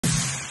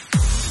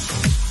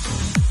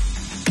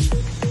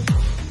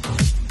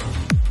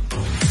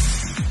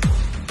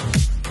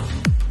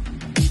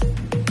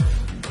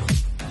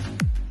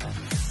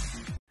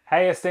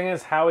Hey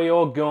Stingers, how are you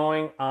all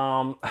going?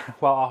 Well,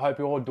 I hope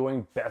you're all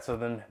doing better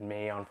than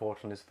me.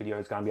 Unfortunately, this video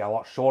is going to be a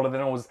lot shorter than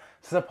it was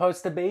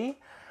supposed to be.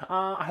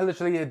 I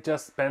literally had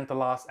just spent the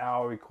last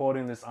hour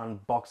recording this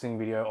unboxing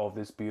video of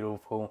this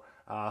beautiful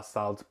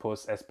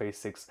Selenotypus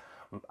Sp6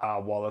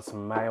 Wallace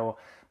male.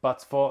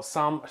 But for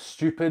some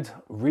stupid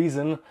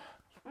reason,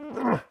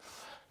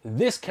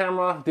 this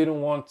camera didn't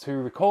want to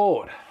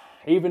record.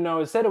 Even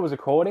though it said it was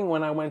recording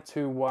when I went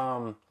to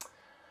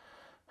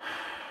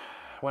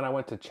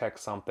check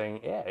something,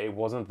 yeah, it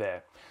wasn't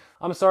there.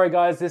 I'm sorry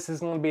guys, this is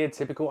going to be a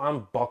typical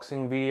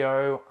unboxing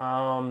video.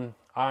 I'm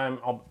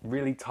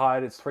really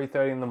tired. It's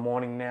 3:30 in the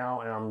morning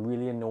now and I'm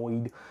really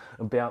annoyed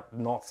about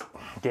not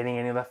getting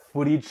any of that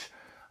footage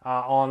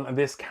on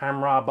this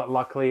camera, but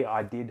luckily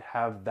I did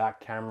have that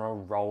camera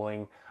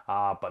rolling,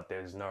 but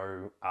there's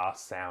no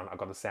sound. I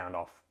got the sound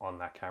off on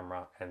that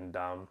camera and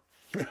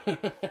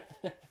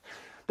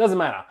doesn't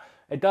matter.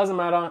 It doesn't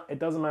matter. It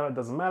doesn't matter. It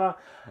doesn't matter.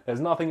 There's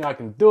nothing I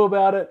can do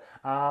about it.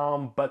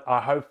 But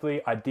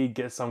hopefully I did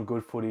get some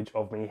good footage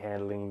of me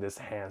handling this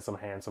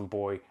handsome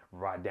boy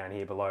right down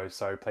here below.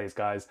 So please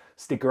guys,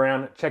 stick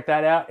around, check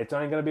that out. It's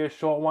only going to be a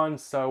short one.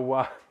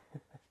 So,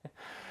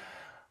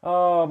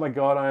 oh my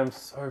God, I am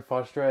so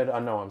frustrated. I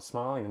know I'm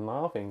smiling and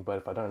laughing, but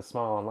if I don't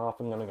smile and laugh,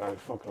 I'm going to go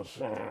fucking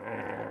shit.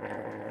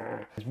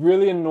 It's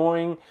really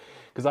annoying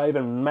because I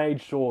even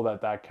made sure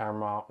that that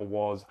camera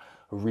was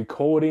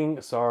recording.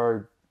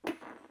 So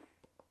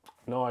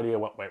no idea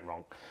what went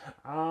wrong.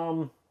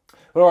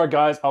 But alright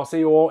guys, I'll see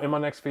you all in my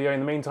next video. In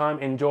the meantime,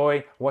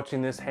 enjoy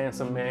watching this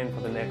handsome man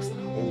for the next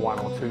 1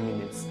 or 2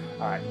 minutes.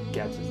 Alright,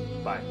 catches.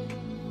 Bye.